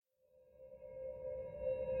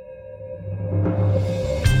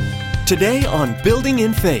Today on Building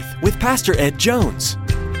in Faith with Pastor Ed Jones.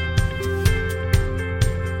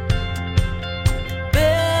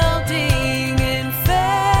 Building in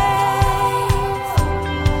Faith.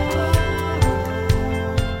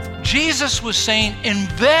 Jesus was saying,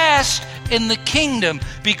 invest in the kingdom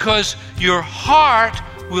because your heart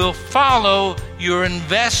will follow your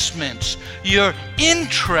investments. Your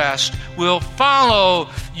interest will follow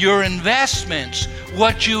your investments.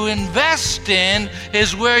 What you invest in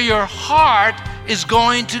is where your heart is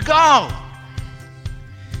going to go.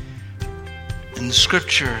 In the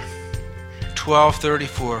scripture,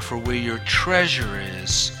 12:34, for where your treasure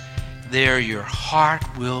is, there your heart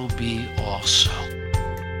will be also.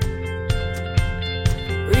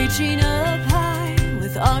 Reaching up high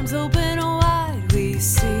with arms open wide, we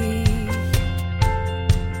see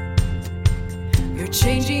you're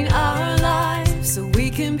changing our lives so we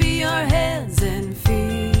can be your hands and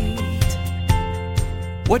feet.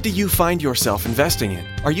 What do you find yourself investing in?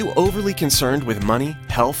 Are you overly concerned with money,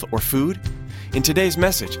 health, or food? In today's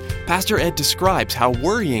message, Pastor Ed describes how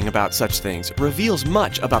worrying about such things reveals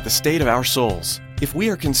much about the state of our souls. If we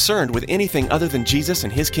are concerned with anything other than Jesus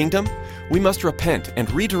and His kingdom, we must repent and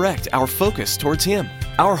redirect our focus towards Him.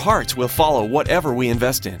 Our hearts will follow whatever we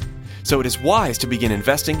invest in. So it is wise to begin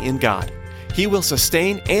investing in God. He will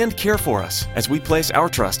sustain and care for us as we place our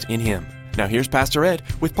trust in Him. Now here's Pastor Ed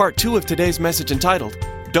with part 2 of today's message entitled,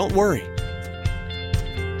 Don't Worry.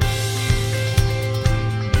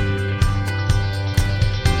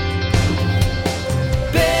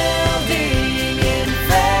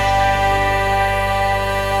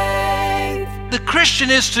 The Christian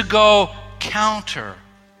is to go counter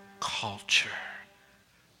culture.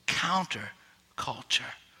 Counter culture.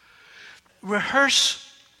 Rehearse.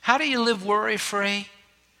 How do you live worry-free?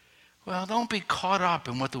 Well, don't be caught up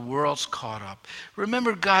in what the world's caught up.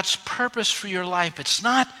 Remember God's purpose for your life. It's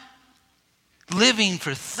not living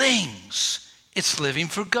for things. It's living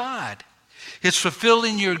for God. It's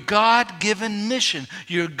fulfilling your God-given mission,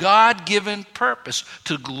 your God-given purpose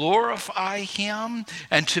to glorify Him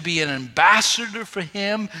and to be an ambassador for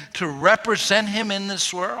Him, to represent Him in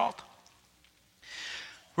this world.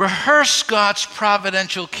 Rehearse God's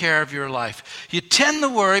providential care of your life. You tend to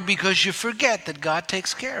worry because you forget that God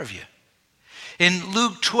takes care of you. In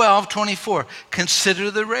Luke 12:24, consider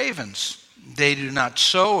the ravens. They do not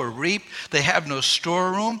sow or reap. They have no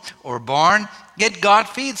storeroom or barn, yet God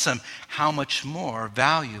feeds them. How much more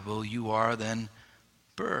valuable you are than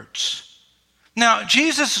birds. Now,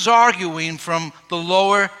 Jesus is arguing from the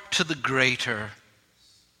lower to the greater.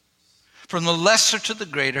 From the lesser to the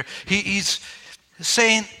greater. He's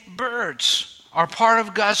saying birds are part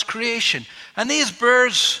of God's creation. And these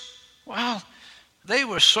birds, well, they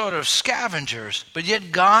were sort of scavengers, but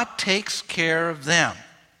yet God takes care of them.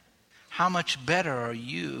 How much better are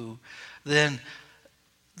you than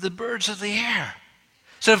the birds of the air?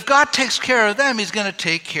 So if God takes care of them, He's going to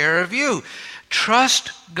take care of you.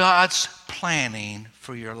 Trust God's planning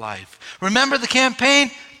for your life. Remember the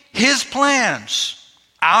campaign? His plans,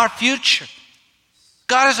 our future.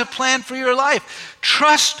 God has a plan for your life.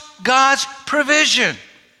 Trust God's provision.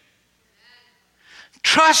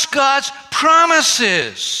 Trust God's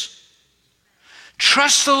promises.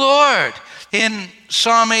 Trust the Lord. In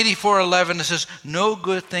Psalm 84:11, it says, no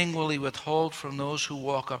good thing will He withhold from those who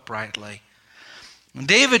walk uprightly. And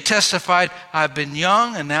David testified, I've been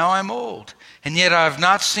young and now I'm old, and yet I have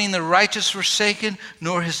not seen the righteous forsaken,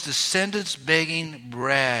 nor his descendants begging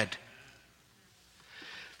bread.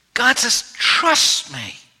 God says, trust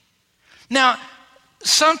me. Now,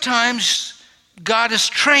 sometimes God is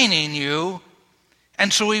training you,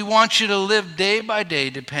 and so He wants you to live day by day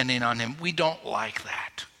depending on Him. We don't like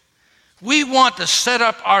that. We want to set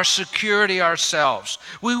up our security ourselves.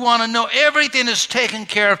 We want to know everything is taken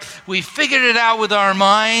care of. We figured it out with our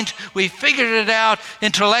mind. We figured it out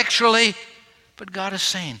intellectually. But God is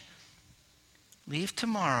saying, leave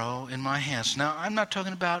tomorrow in my hands. Now, I'm not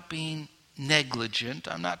talking about being negligent.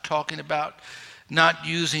 I'm not talking about not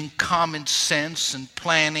using common sense and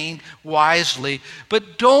planning wisely,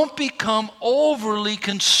 but don't become overly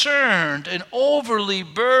concerned and overly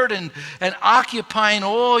burdened and occupying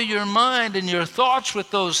all your mind and your thoughts with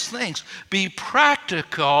those things. Be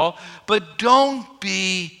practical, but don't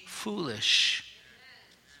be foolish.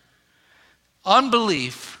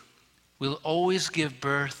 Unbelief will always give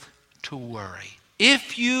birth to worry.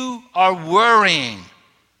 If you are worrying,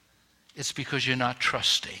 it's because you're not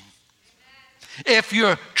trusting. If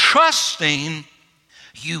you're trusting,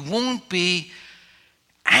 you won't be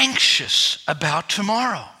anxious about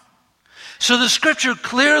tomorrow. So the scripture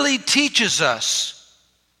clearly teaches us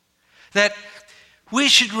that We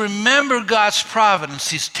should remember God's providence.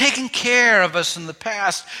 He's taken care of us in the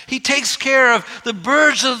past. He takes care of the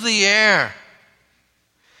birds of the air.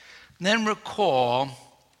 And then recall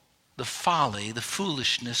the folly, the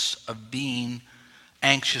foolishness of being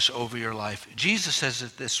anxious over your life. Jesus says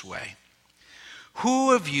it this way: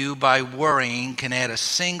 who of you by worrying can add a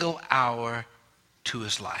single hour to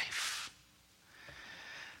his life?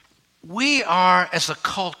 We are, as a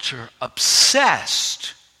culture,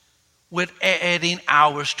 obsessed with adding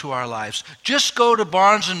hours to our lives. Just go to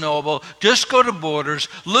Barnes & Noble, just go to Borders,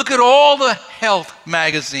 look at all the health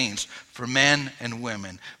magazines for men and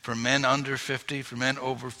women, for men under 50, for men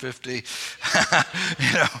over 50,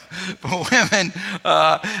 for women,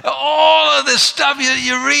 all of this stuff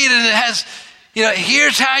you read, and it has,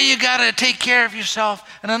 here's how you got to take care of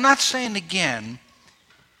yourself. And I'm not saying again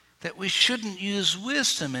that we shouldn't use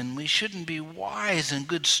wisdom and we shouldn't be wise and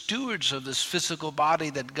good stewards of this physical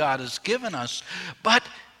body that God has given us. But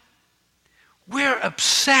we're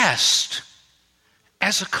obsessed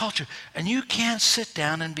as a culture. And you can't sit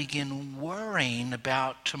down and begin worrying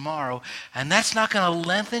about tomorrow, and that's not going to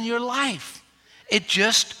lengthen your life. It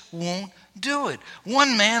just won't do it.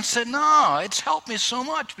 One man said, no, it's helped me so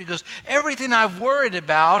much because everything I've worried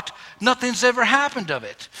about, nothing's ever happened of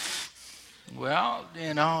it. Well,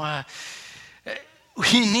 we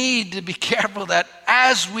need to be careful that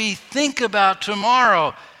as we think about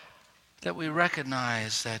tomorrow, that we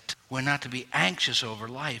recognize that we're not to be anxious over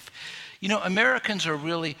life. Americans are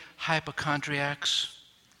really hypochondriacs.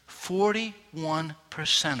 41%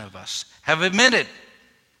 of us have admitted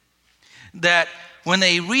that when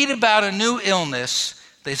they read about a new illness,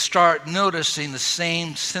 they start noticing the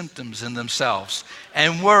same symptoms in themselves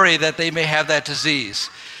and worry that they may have that disease.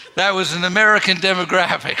 That was in American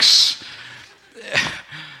demographics.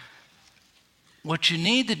 What you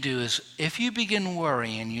need to do is, if you begin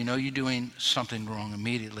worrying, you're doing something wrong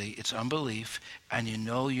immediately. It's unbelief, and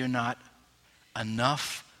you're not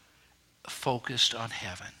enough focused on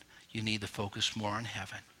heaven. You need to focus more on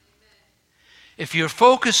heaven. If you're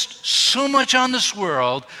focused so much on this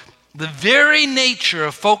world, the very nature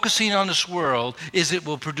of focusing on this world is it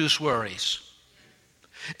will produce worries.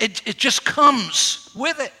 It just comes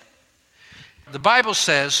with it. The Bible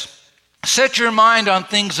says, set your mind on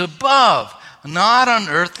things above, not on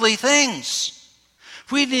earthly things.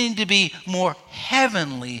 We need to be more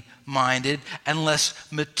heavenly minded and less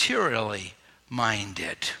materially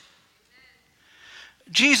minded.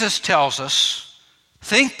 Jesus tells us,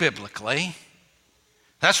 think biblically.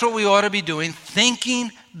 That's what we ought to be doing,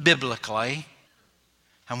 thinking biblically.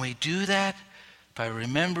 And we do that by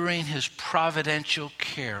remembering his providential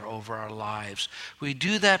care over our lives. We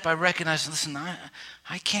do that by recognizing, listen,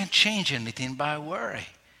 I can't change anything by worry.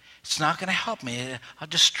 It's not going to help me. I'll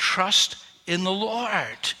just trust in the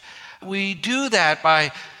Lord. We do that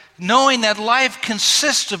by knowing that life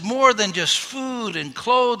consists of more than just food and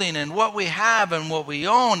clothing and what we have and what we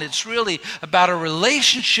own. It's really about a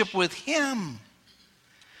relationship with him.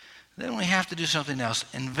 Then we have to do something else.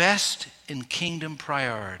 Invest in kingdom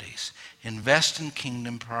priorities. Invest in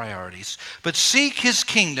kingdom priorities. But seek his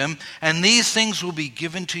kingdom, and these things will be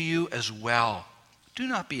given to you as well. Do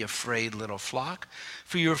not be afraid, little flock,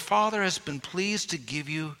 for your Father has been pleased to give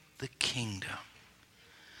you the kingdom.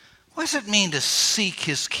 What does it mean to seek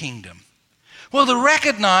his kingdom? Well, to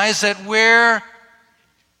recognize that we're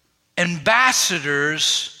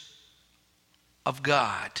ambassadors of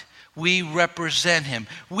God. We represent him.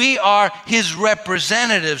 We are his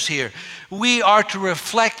representatives here. We are to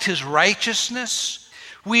reflect his righteousness.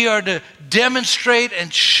 We are to demonstrate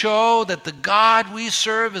and show that the God we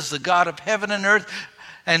serve is the God of heaven and earth,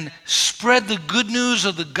 and spread the good news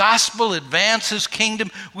of the gospel, advance his kingdom.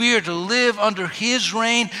 We are to live under his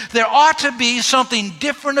reign. There ought to be something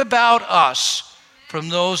different about us from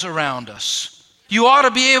those around us. You ought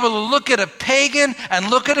to be able to look at a pagan and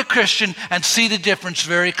look at a Christian and see the difference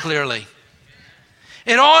very clearly.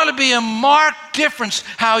 It ought to be a marked difference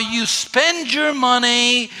how you spend your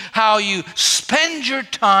money, how you spend your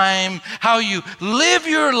time, how you live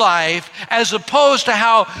your life, as opposed to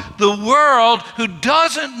how the world who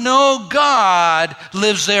doesn't know God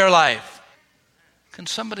lives their life. Can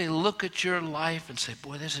somebody look at your life and say,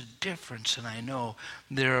 boy, there's a difference, and I know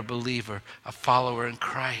they're a believer, a follower in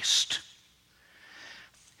Christ.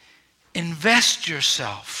 Invest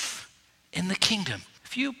yourself in the kingdom.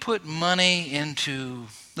 If you put money into,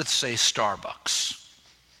 let's say, Starbucks,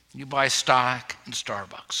 you buy stock in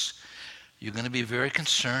Starbucks, you're going to be very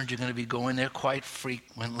concerned. You're going to be going there quite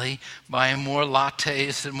frequently, buying more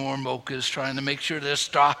lattes and more mochas, trying to make sure their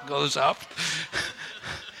stock goes up.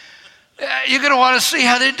 You're going to want to see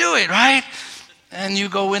how they do it, right? And you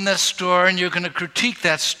go in that store and you're going to critique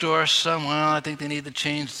that store some. Well, I think they need to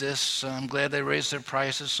change this. I'm glad they raised their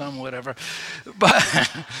prices some, whatever.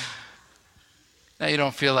 But now you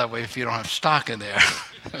don't feel that way if you don't have stock in there.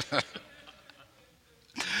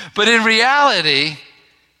 But in reality,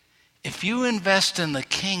 if you invest in the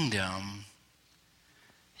kingdom,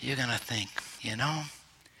 you're going to think,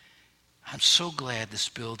 I'm so glad this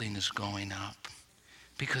building is going up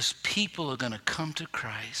because people are going to come to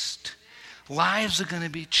Christ. Lives are going to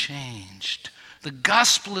be changed. The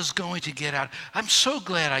gospel is going to get out. I'm so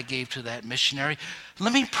glad I gave to that missionary.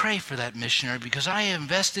 Let me pray for that missionary because I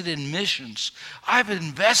invested in missions. I've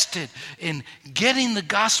invested in getting the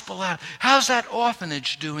gospel out. How's that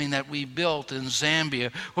orphanage doing that we built in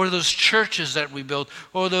Zambia, or those churches that we built,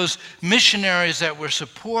 or those missionaries that we're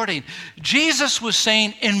supporting? Jesus was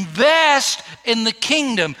saying, invest in the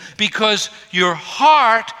kingdom because your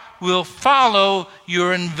heart will follow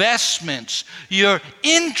your investments. Your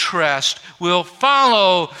interest will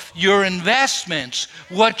follow your investments.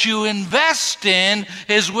 What you invest in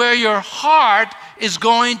is where your heart is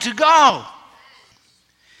going to go.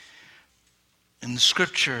 In the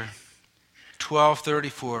scripture,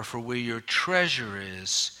 12:34, for where your treasure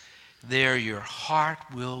is, there your heart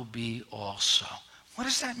will be also. What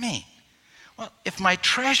does that mean? Well, if my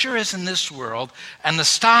treasure is in this world and the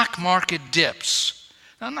stock market dips,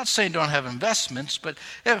 now, I'm not saying don't have investments, but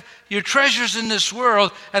if your treasure's in this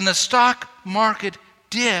world and the stock market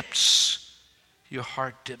dips, your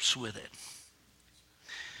heart dips with it.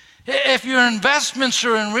 If your investments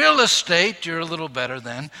are in real estate, you're a little better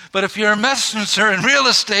then. But if your investments are in real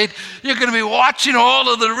estate, you're going to be watching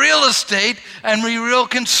all of the real estate and be real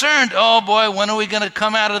concerned. Oh boy, when are we going to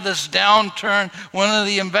come out of this downturn? When are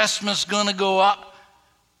the investments going to go up?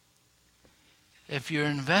 If your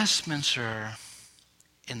investments are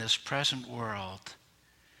in this present world,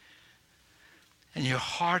 and your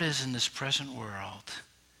heart is in this present world,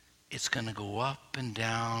 it's going to go up and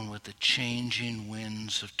down with the changing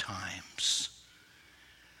winds of times.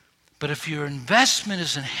 But if your investment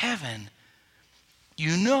is in heaven,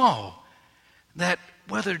 you know that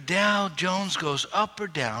whether Dow Jones goes up or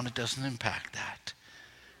down, it doesn't impact that.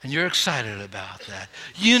 And you're excited about that.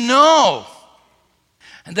 You know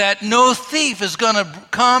that no thief is going to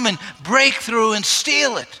come and break through and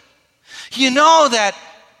steal it. You know that,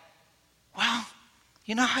 well,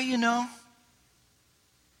 you know how you know?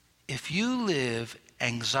 If you live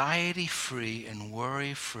anxiety-free and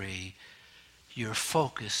worry-free, your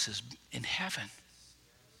focus is in heaven.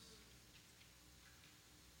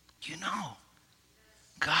 You know,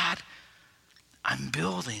 God, I'm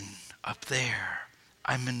building up there.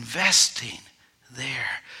 I'm investing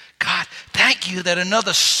there. God, thank you that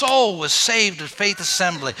another soul was saved at Faith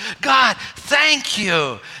Assembly. God, thank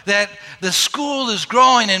you that the school is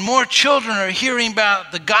growing and more children are hearing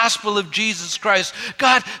about the gospel of Jesus Christ.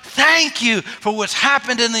 God, thank you for what's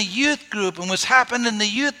happened in the youth group and what's happened in the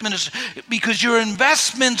youth ministry, because your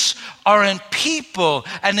investments are in people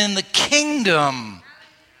and in the kingdom.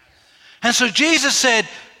 And so Jesus said,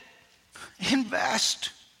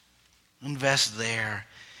 invest there.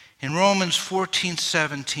 In Romans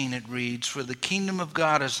 14:17 it reads, for the kingdom of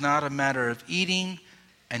God is not a matter of eating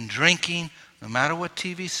and drinking, no matter what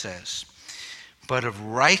TV says, but of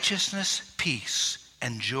righteousness, peace,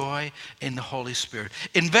 and joy in the Holy Spirit.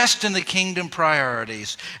 Invest in the kingdom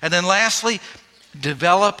priorities. And then lastly,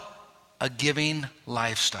 develop a giving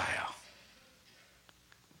lifestyle.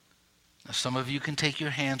 Now, some of you can take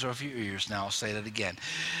your hands off your ears now. I'll say that again.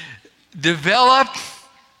 Develop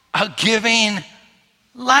a giving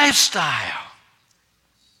lifestyle.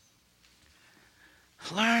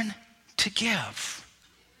 Learn to give.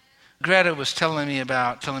 Greta was telling me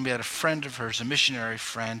about a friend of hers, a missionary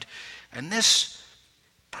friend, and this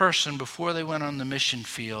person, before they went on the mission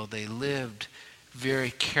field, they lived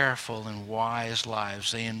very careful and wise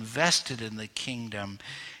lives. They invested in the kingdom,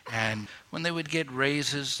 and when they would get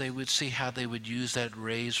raises, they would see how they would use that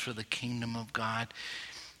raise for the kingdom of God.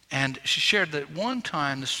 And she shared that one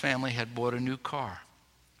time this family had bought a new car.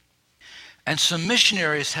 And some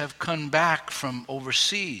missionaries have come back from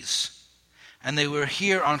overseas, and they were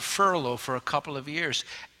here on furlough for a couple of years,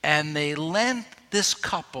 and they lent this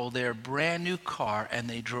couple their brand new car, and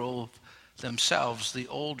they drove themselves the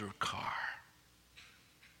older car.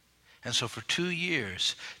 And so for 2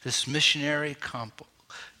 years, this missionary couple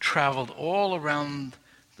traveled all around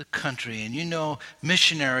the country. And you know,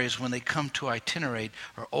 missionaries, when they come to itinerate,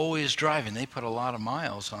 are always driving. They put a lot of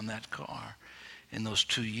miles on that car in those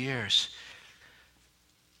 2 years.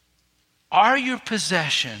 Are your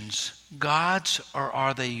possessions God's, or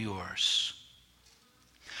are they yours?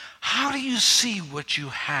 How do you see what you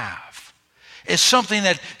have? as something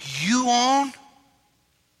that you own?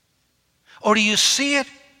 Or do you see it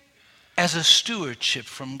as a stewardship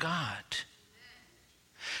from God?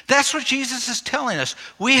 That's what Jesus is telling us.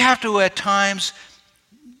 We have to at times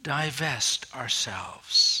divest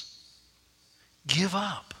ourselves. Give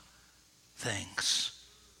up things.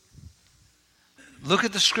 Look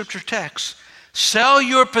at the scripture text. Sell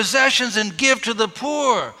your possessions and give to the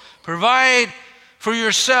poor. Provide for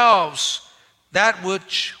yourselves that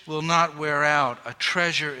which will not wear out, a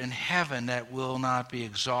treasure in heaven that will not be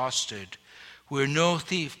exhausted, where no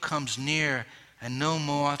thief comes near and no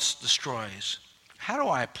moth destroys. How do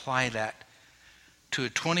I apply that to a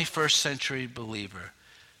 21st century believer?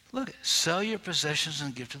 Look, sell your possessions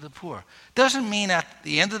and give to the poor. Doesn't mean at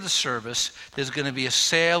the end of the service there's going to be a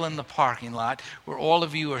sale in the parking lot where all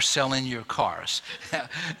of you are selling your cars.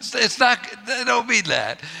 It's not, I don't mean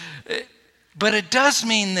that. But it does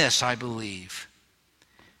mean this, I believe,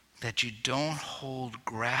 that you don't hold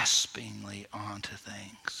graspingly onto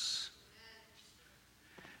things.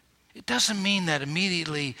 It doesn't mean that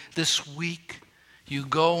immediately this week you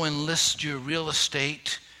go and list your real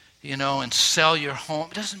estate, and sell your home.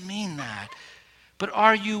 It doesn't mean that. But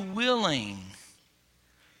are you willing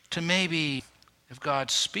to maybe, if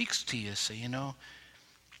God speaks to you, say,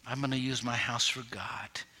 I'm going to use my house for God.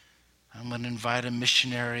 I'm going to invite a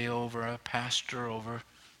missionary over, a pastor over.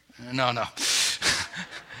 No.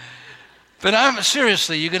 But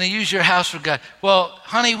seriously, you're going to use your house for God. Well,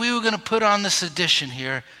 honey, we were going to put on this addition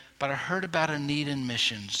here, but I heard about a need in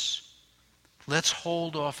missions. Let's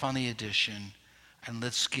hold off on the addition. And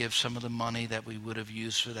let's give some of the money that we would have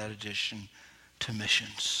used for that addition to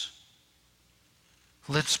missions.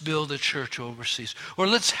 Let's build a church overseas. Or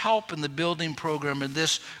let's help in the building program in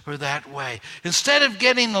this or that way. Instead of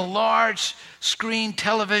getting a large screen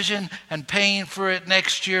television and paying for it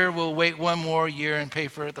next year, we'll wait one more year and pay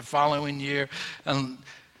for it the following year. And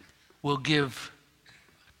we'll give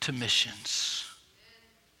to missions.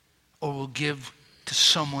 Or we'll give to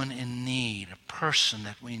someone in need, a person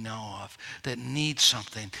that we know of that needs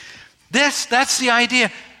something. That's the idea.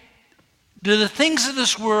 Do the things of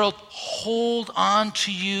this world hold on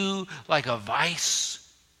to you like a vice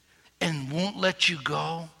and won't let you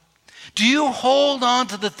go? Do you hold on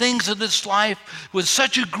to the things of this life with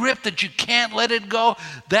such a grip that you can't let it go?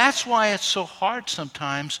 That's why it's so hard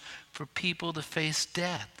sometimes for people to face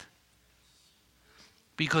death.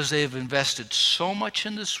 Because they've invested so much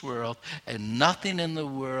in this world and nothing in the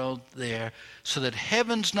world there, so that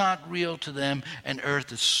heaven's not real to them and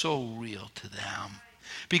earth is so real to them.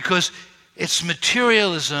 Because it's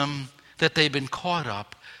materialism that they've been caught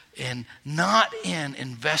up in, not in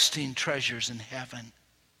investing treasures in heaven.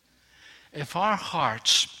 If our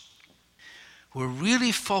hearts were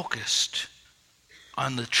really focused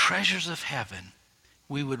on the treasures of heaven,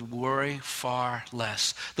 we would worry far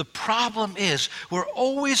less. The problem is we're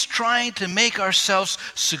always trying to make ourselves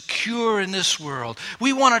secure in this world.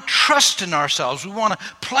 We want to trust in ourselves. We want to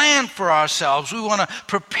plan for ourselves. We want to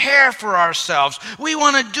prepare for ourselves. We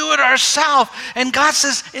want to do it ourselves. And God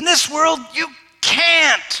says, in this world, you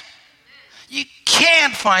can't. You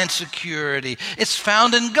can't find security. It's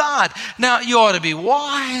found in God. Now, you ought to be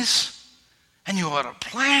wise and you ought to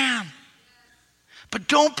plan. But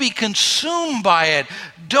don't be consumed by it.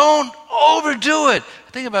 Don't overdo it.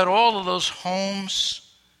 Think about all of those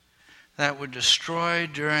homes that were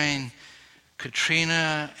destroyed during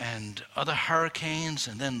Katrina and other hurricanes,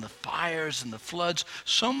 and then the fires and the floods.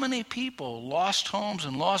 So many people lost homes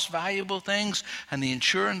and lost valuable things, and the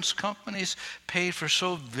insurance companies paid for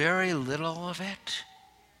so very little of it.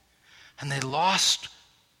 And they lost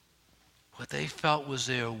what they felt was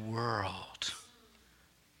their world.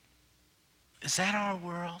 Is that our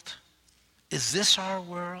world? Is this our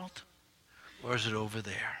world? Or is it over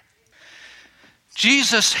there?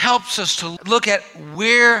 Jesus helps us to look at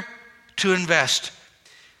where to invest.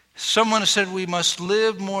 Someone said we must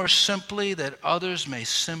live more simply that others may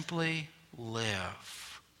simply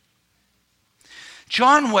live.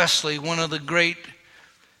 John Wesley, one of the great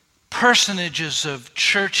personages of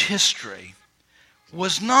church history,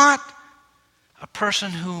 was not a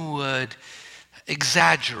person who would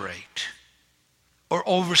exaggerate or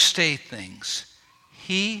overstate things.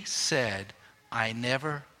 He said, I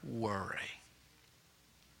never worry.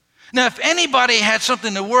 Now, if anybody had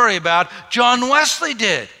something to worry about, John Wesley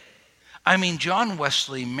did. John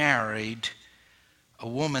Wesley married a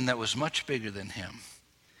woman that was much bigger than him,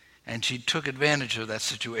 and she took advantage of that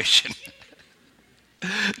situation.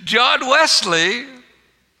 John Wesley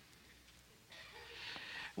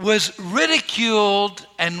was ridiculed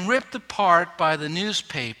and ripped apart by the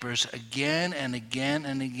newspapers again and again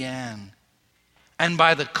and again. and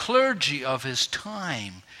by the clergy of his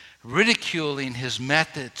time, ridiculing his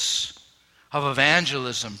methods of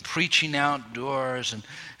evangelism, preaching outdoors,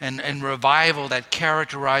 and revival that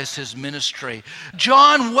characterized his ministry.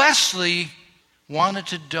 John Wesley wanted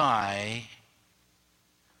to die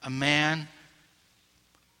a man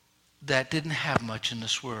that didn't have much in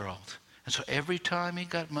this world. And so every time he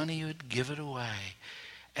got money, he would give it away.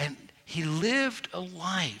 And he lived a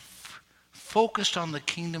life focused on the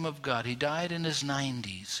kingdom of God. He died in his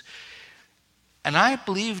 90s. And I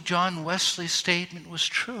believe John Wesley's statement was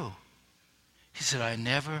true. He said, I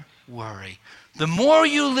never worry. The more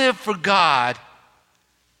you live for God,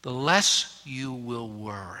 the less you will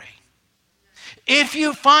worry. If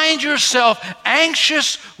you find yourself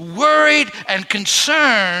anxious, worried, and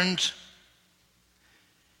concerned,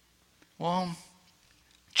 well,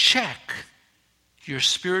 check your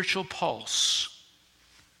spiritual pulse.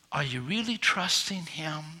 Are you really trusting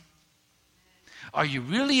him? Are you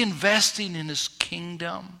really investing in his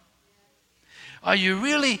kingdom? Are you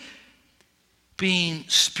really being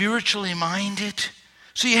spiritually minded?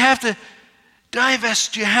 So you have to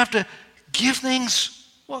divest, you have to give things.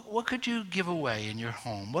 What could you give away in your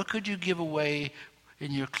home? What could you give away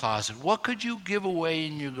in your closet? What could you give away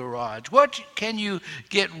in your garage? What can you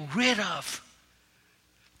get rid of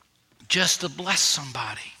just to bless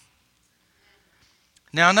somebody?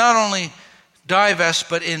 Now, not only divest,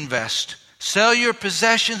 but invest. Sell your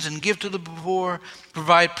possessions and give to the poor.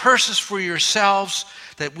 Provide purses for yourselves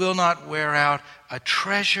that will not wear out, a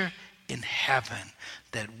treasure in heaven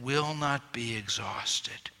that will not be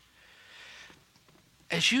exhausted.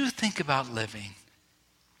 As you think about living,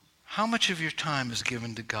 how much of your time is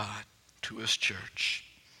given to God, to his church?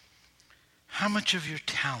 How much of your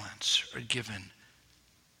talents are given?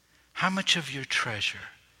 How much of your treasure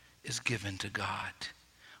is given to God?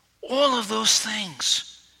 All of those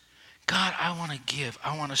things. God, I want to give.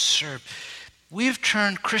 I want to serve. We've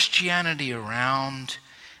turned Christianity around,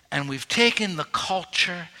 and we've taken the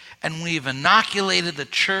culture and we've inoculated the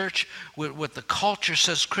church with what the culture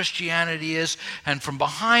says Christianity is. And from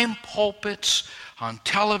behind pulpits, on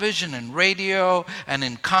television and radio and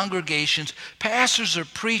in congregations, pastors are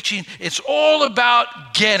preaching, it's all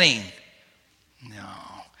about getting. No.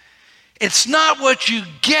 It's not what you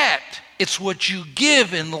get, it's what you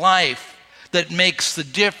give in life that makes the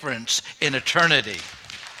difference in eternity.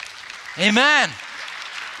 Amen.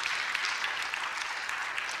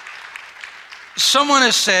 Someone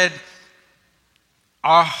has said,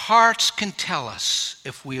 our hearts can tell us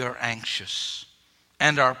if we are anxious,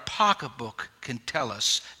 and our pocketbook can tell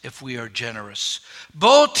us if we are generous.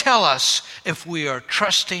 Both tell us if we are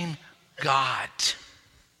trusting God.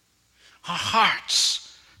 Our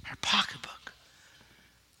hearts, our pocketbook.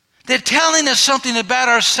 They're telling us something about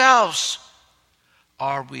ourselves.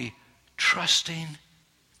 Are we trusting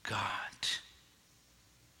God?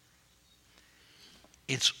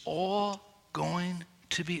 It's all going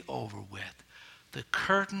to be over with. The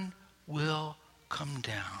curtain will come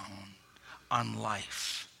down on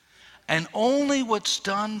life. And only what's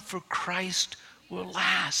done for Christ will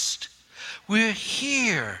last. We're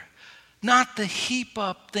here not to heap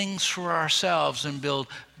up things for ourselves and build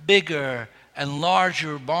bigger and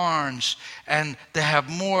larger barns and to have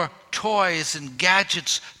more toys and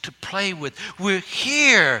gadgets to play with. We're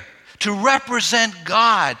here to represent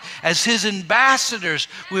God as his ambassadors.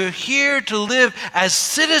 We're here to live as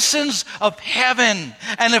citizens of heaven.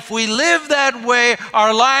 And if we live that way,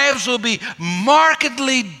 our lives will be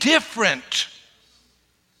markedly different.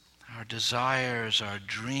 Our desires, our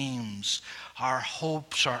dreams, our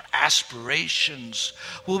hopes, our aspirations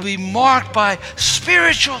will be marked by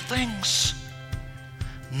spiritual things,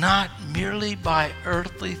 not merely by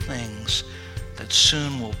earthly things that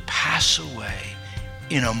soon will pass away.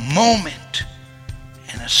 In a moment,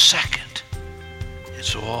 in a second,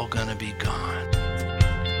 it's all going to be gone.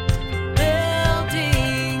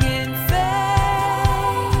 Building in faith.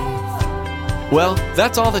 Well,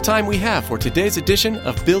 that's all the time we have for today's edition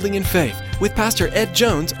of Building in Faith with Pastor Ed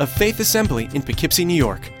Jones of Faith Assembly in Poughkeepsie, New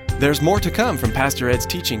York. There's more to come from Pastor Ed's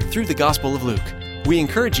teaching through the Gospel of Luke. We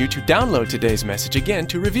encourage you to download today's message again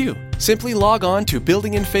to review. Simply log on to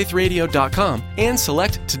buildinginfaithradio.com and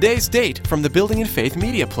select today's date from the Building in Faith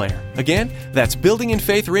media player. Again, that's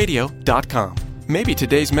buildinginfaithradio.com. Maybe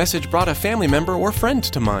today's message brought a family member or friend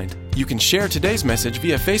to mind. You can share today's message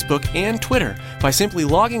via Facebook and Twitter by simply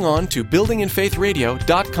logging on to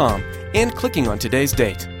buildinginfaithradio.com and clicking on today's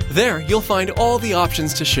date. There, you'll find all the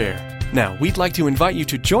options to share. Now, we'd like to invite you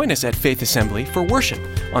to join us at Faith Assembly for worship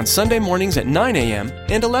on Sunday mornings at 9 a.m.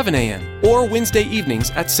 and 11 a.m. or Wednesday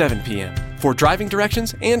evenings at 7 p.m. For driving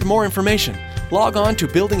directions and more information, log on to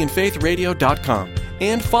buildinginfaithradio.com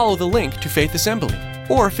and follow the link to Faith Assembly.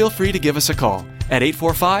 Or feel free to give us a call at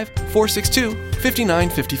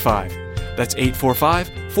 845-462-5955. That's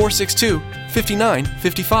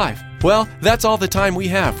 845-462-5955. Well, that's all the time we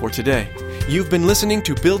have for today. You've been listening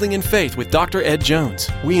to Building in Faith with Dr. Ed Jones.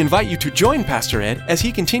 We invite you to join Pastor Ed as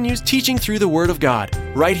he continues teaching through the Word of God,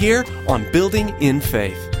 right here on Building in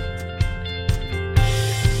Faith.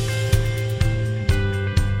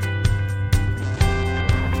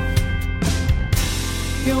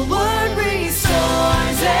 Your